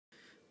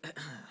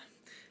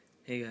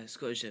Hey guys,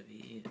 Scottish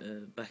Heavy,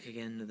 back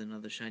again with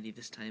another shiny.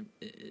 This time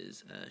it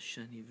is a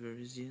shiny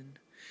Virizion,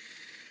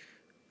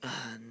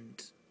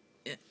 and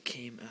it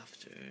came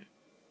after,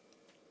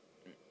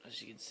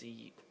 as you can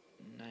see,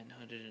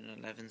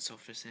 911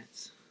 Sapphire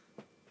sets.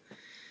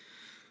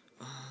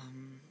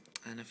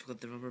 And I forgot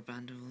the rubber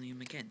band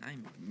volume again.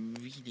 I'm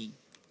really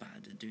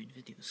bad at doing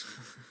videos.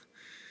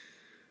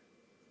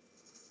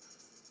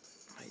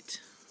 Right,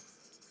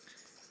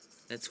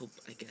 let's hope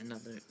I get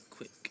another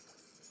quick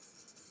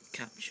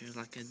capture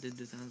like I did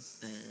with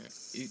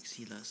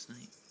Uxie last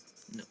night.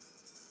 No.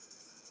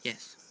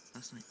 Yes,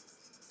 last night,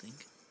 I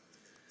think.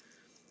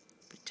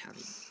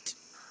 Retaliate.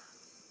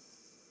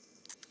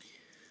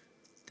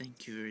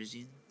 Thank you,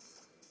 Virizion.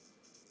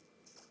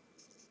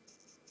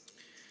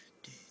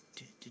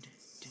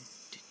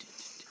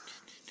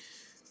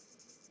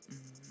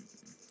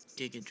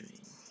 Giga Drain.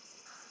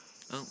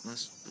 Oh,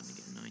 that's gonna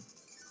get annoying.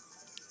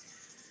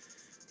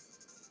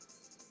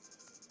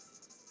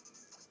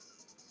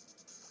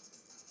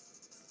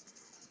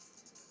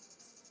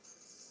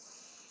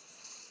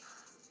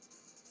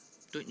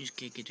 Don't use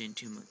Giga Drain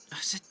too much. I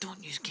said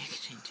don't use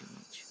Giga Drain too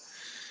much.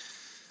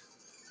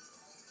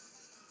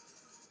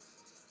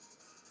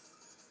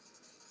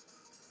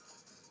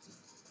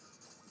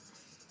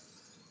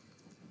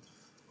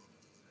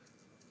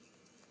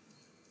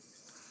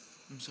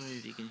 I'm sorry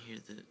if you can hear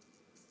the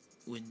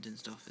wind and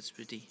stuff. It's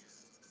pretty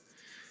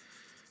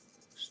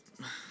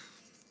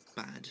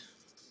bad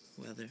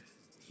weather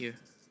here,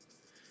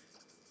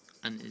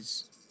 and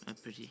it's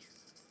pretty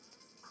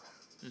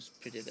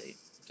late.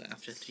 So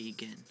after 3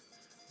 again.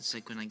 It's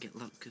like when I get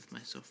luck with my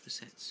soft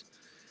resets.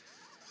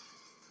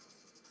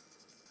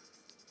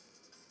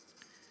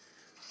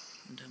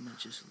 And how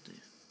much this will do?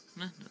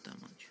 Nah, not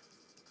that much.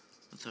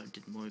 I thought it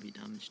did more if you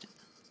damaged it.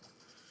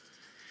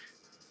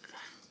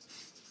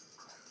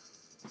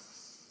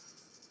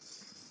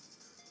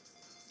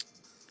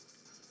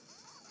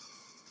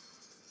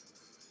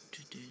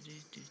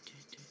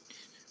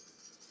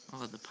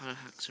 Oh, the power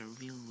hacks are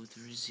real with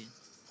Virizion.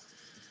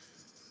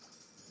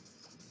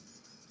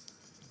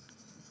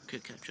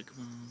 Quick capture,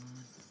 come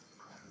on.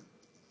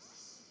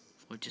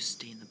 Or just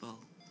stay in the ball.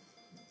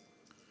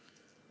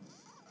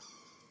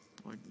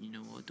 Or, you know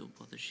what, don't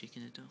bother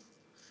shaking it off.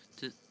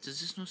 Does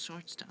this no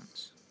sword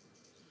stance?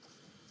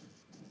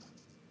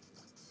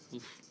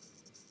 Oof,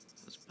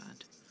 that's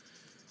bad.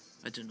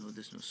 I don't know if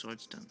there's no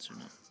sword stance or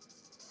not.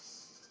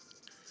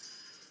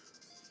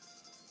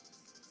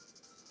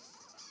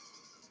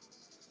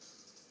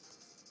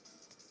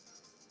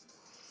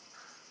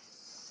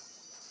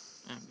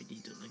 I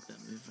really don't like that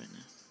move right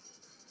now.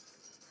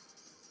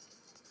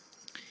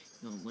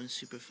 You know, I'm going to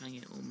super fang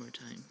it one more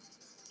time.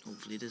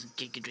 Hopefully it doesn't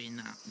Giga Drain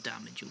that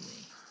damage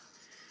away.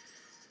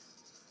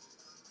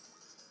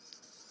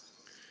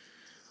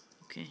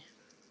 Okay.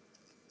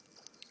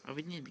 I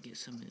really need to get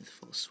something with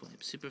false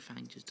swipe. Super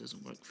fang just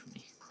doesn't work for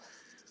me.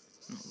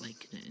 I'm not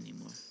liking it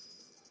anymore.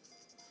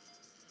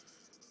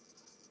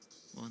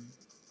 1.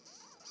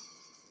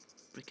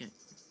 Break out.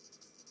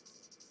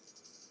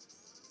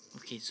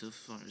 Okay, so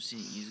far I've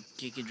seen it use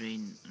Giga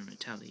Drain and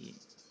Retaliate.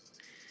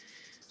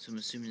 So I'm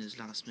assuming his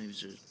last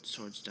moves are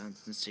Sword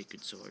Stance and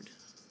Sacred Sword.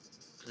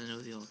 Because I know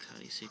they all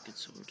carry Sacred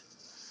Sword.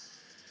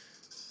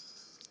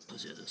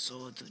 Because they're the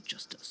swords of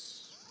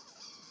justice.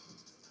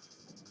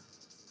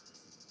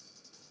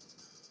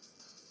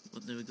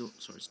 Well, there we go,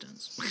 Sword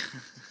Stance.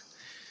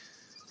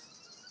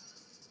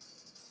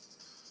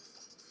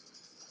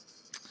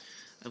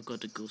 I've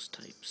got a ghost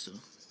type, so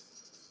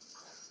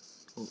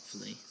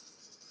hopefully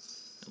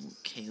I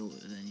won't KO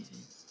it with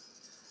anything.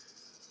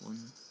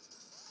 1.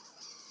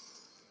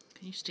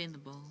 Can you stay in the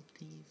ball,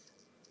 please?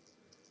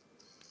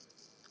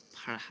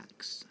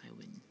 Parahacks, I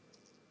win.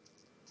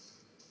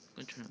 I'm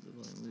going to turn up the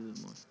volume a little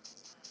bit more.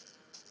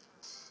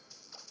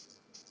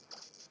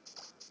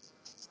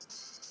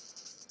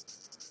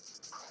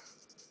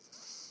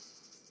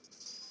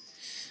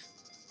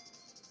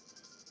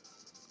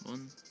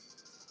 One,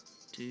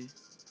 2.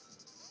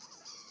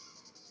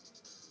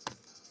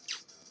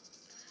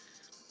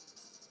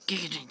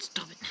 Giga Drain,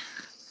 stop it!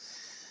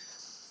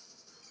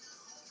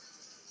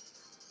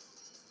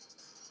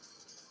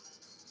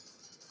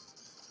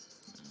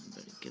 I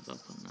better give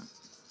up on that.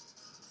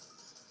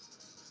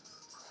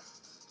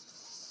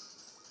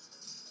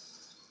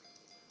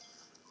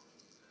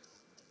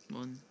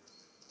 One.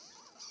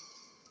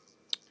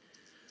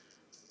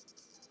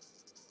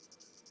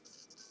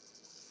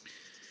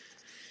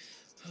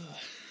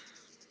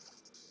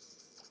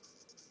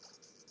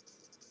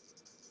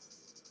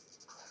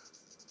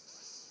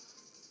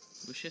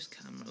 Wish this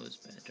camera was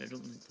better. I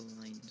don't like the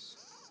lines,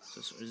 so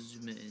I sort of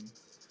zoom it in.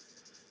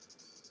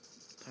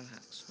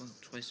 Perhaps, well,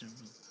 twice in a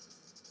row.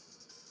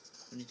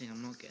 The only thing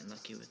I'm not getting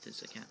lucky with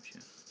is a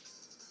capture.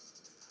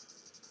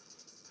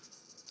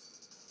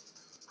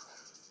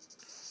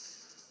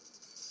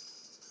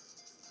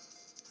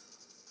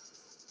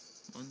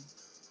 One,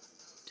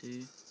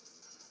 2,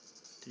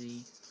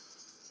 3.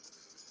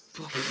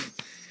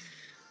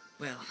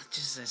 Well,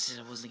 just as I said,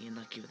 I wasn't getting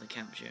lucky with a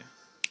capture.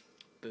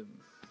 Boom.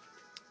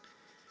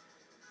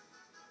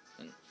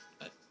 And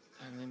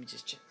me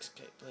just check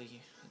Skype while you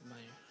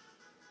admire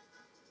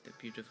the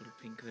beautiful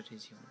pink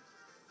Virizion.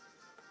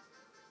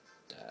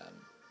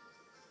 Damn.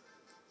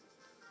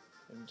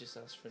 Let me just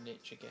ask for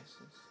nature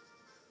guesses.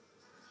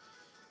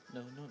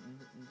 No, not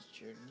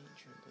nature,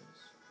 nature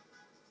those.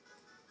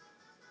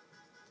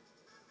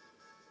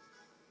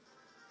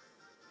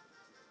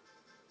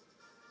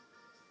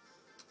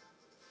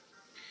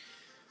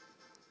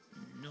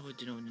 No, I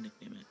don't know what to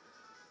nickname it.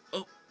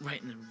 Oh,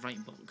 right in the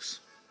right box.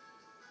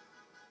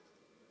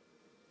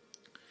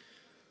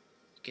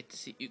 Get to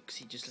see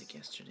Uxie just like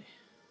yesterday.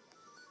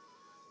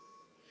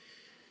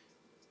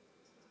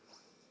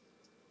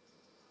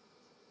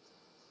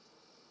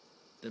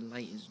 The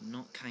light is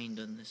not kind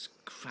on this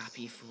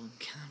crappy phone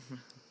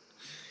camera.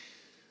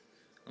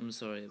 I'm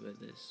sorry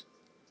about this.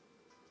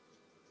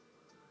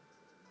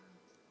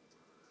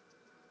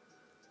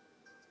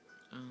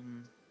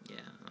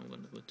 Yeah, I'm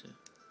gonna go to...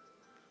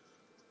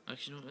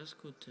 Actually, no, let's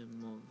go to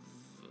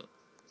Mauve.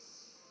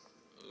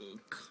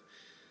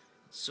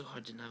 It's so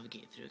hard to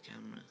navigate through a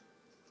camera.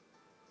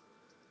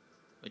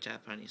 Which I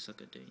apparently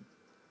suck at doing.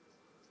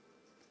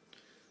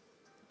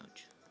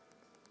 Ouch.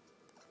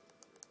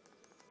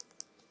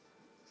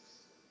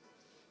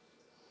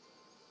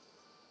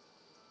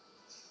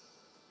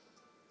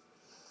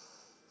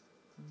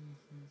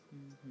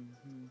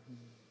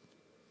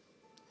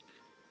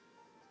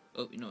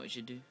 Oh, you know what I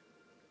should do?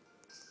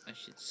 I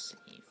should save.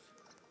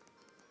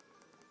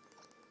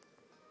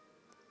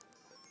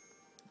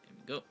 There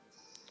we go.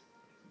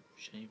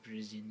 Shiny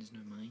Virizion is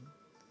now mine.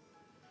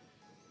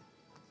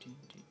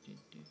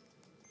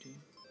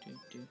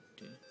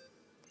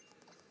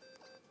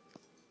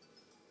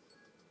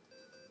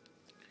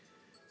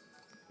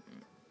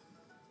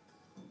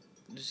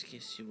 Just in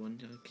case you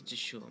wonder, I could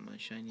just show all my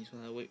shinies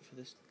while I wait for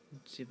this.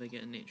 See if I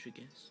get a nature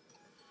guess.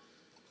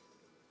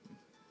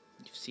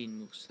 You've seen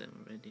most of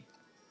them already.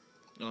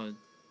 Oh,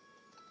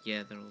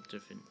 yeah, they're all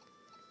different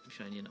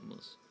shiny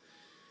animals.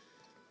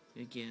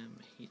 Again,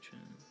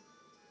 Mahitran.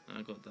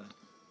 I got that.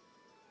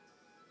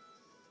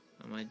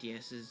 And my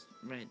DS is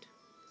red.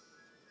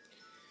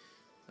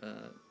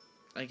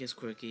 I guess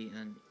quirky,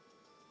 and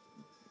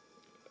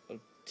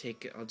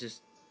I'll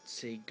just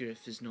say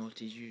Griff is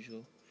naughty as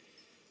usual,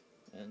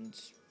 and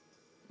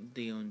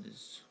Leon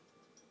is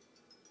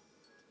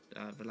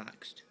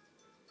relaxed.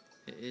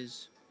 It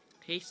is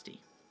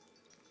hasty.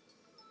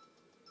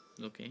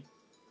 Okay.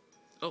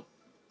 Oh,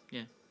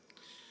 yeah.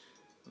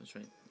 I was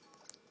right.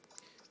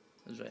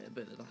 I was right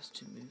about the last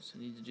two moves. I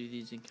need to do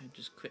these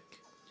encounters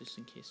quick, just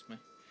in case my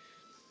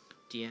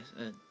DS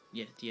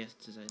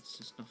decides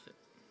to snuff it.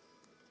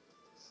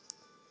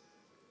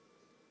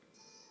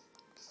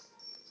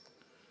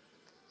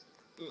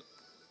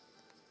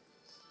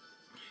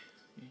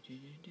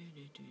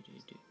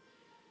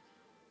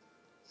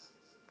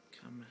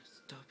 Camera,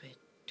 stop it.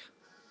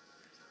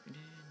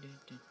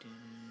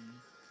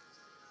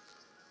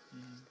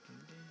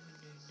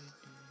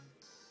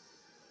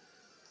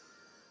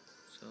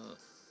 So,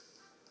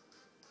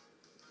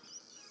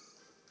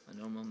 a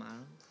normal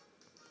marrow.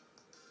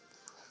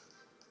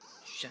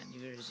 Shiny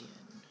Virizion.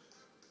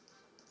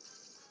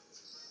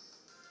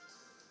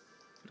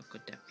 Look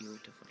at that,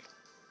 beautiful.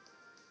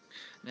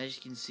 And as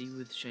you can see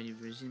with Shiny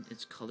Virizion,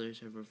 its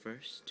colours are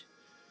reversed.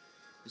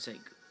 It's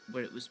like,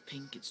 where it was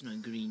pink, it's now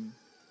green,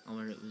 and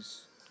where it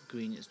was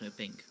green, it's now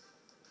pink.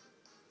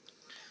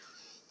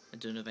 I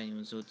don't know if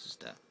anyone's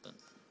noticed that, but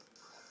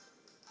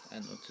I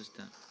noticed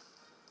that.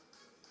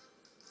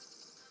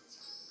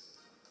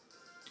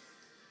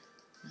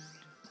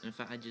 In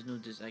fact, I just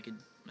noticed I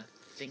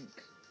think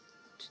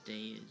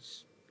today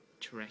is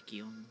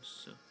Terrakion,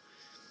 so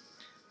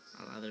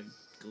I'll either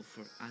go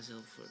for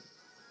Azelf or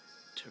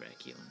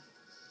Terrakion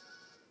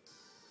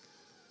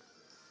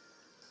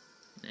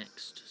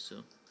next,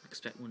 so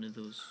expect one of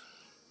those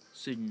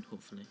soon,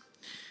 hopefully.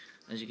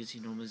 As you can see,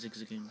 normal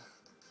Zigzagoon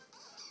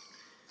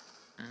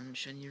and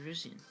Shiny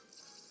Virizion.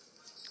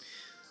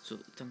 So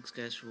thanks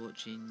guys for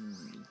watching,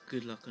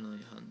 good luck on all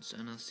your hunts,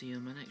 and I'll see you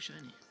on my next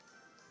shiny.